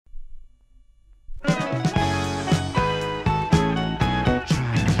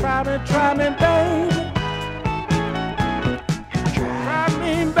said, try me, baby. Try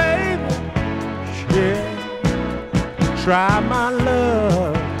me, baby. Yeah. Try my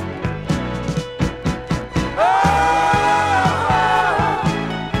love.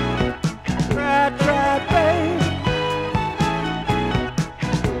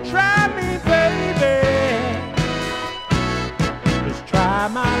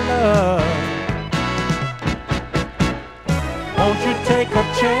 Won't you take a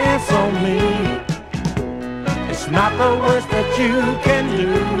chance on me? It's not the worst that you can do.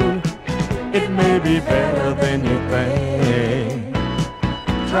 It may be better than you think.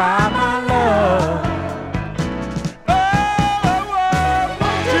 Try my love. Oh,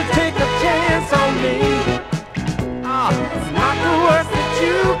 won't you take a chance on me? It's not the worst that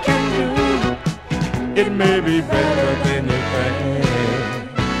you can do. It may be better than you think.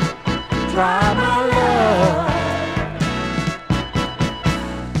 Try my love.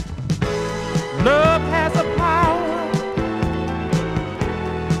 Love has a power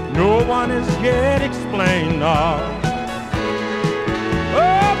no one has yet explained of.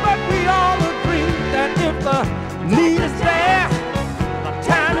 Oh, but we all agree that if the need is there, the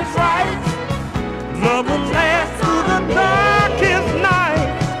time is right, love will last through the darkest night.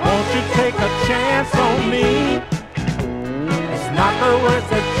 Won't you take a chance on me? It's not the worst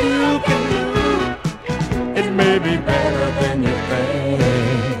that you can do. It may be better than you think.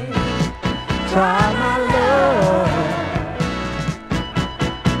 Try my love.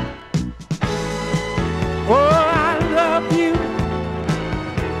 Oh, I love you,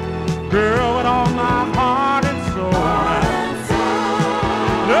 girl, with all my heart and soul.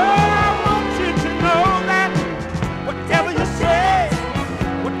 Lord, I want you to know that whatever you say,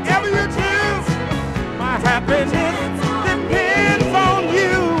 whatever you do, my happiness depends on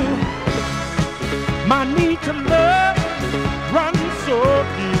you. My need to love runs so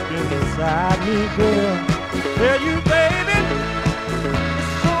deep inside me, girl. Tell you, baby,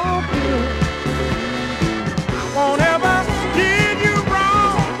 it's so good. I won't ever steer you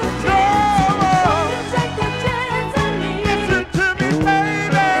wrong. No. Take a chance on me. Listen to me,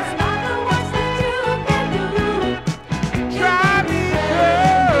 baby. It's not the worst that you can do. Try me,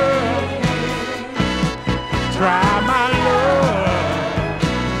 girl. Try my love.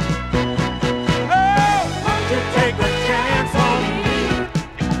 Oh, won't you take a chance on me?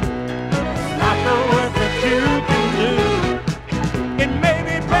 Not the worst that you can do. It may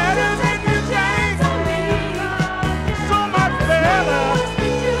be better than you think. So much better.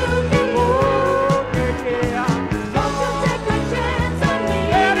 Oh, yeah.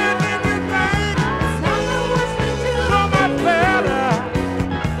 Better than you think. So much better.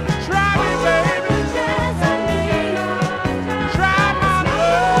 Try me, baby. Try my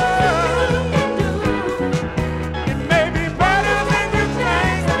love. It may be better than you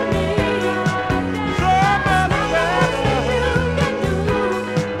think. So much better.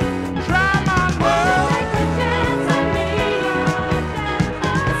 Try my love.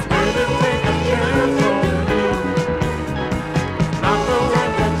 Baby, take a chance on me. Not the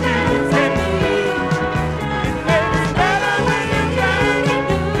worst that you can do. It may be better than you think.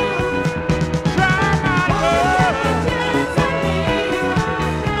 Try my love.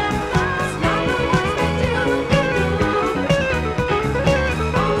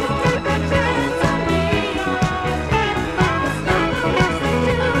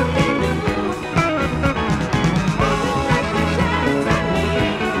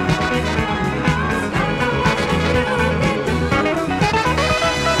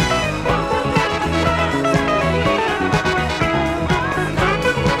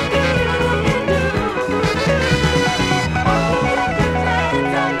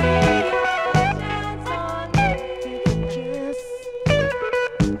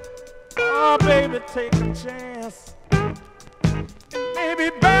 Oh, baby, take a chance. It may be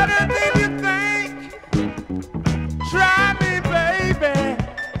better than you think. Try me, baby.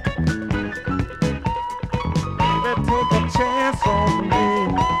 Baby, take a chance on me.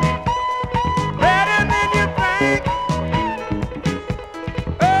 Better than you think.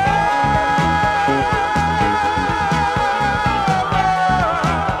 Oh,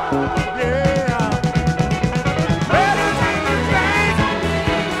 yeah. Better than you think.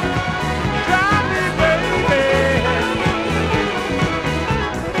 Try me, baby.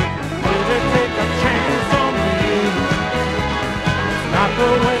 Baby, take a chance on me. Not the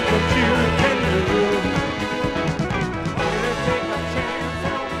way that you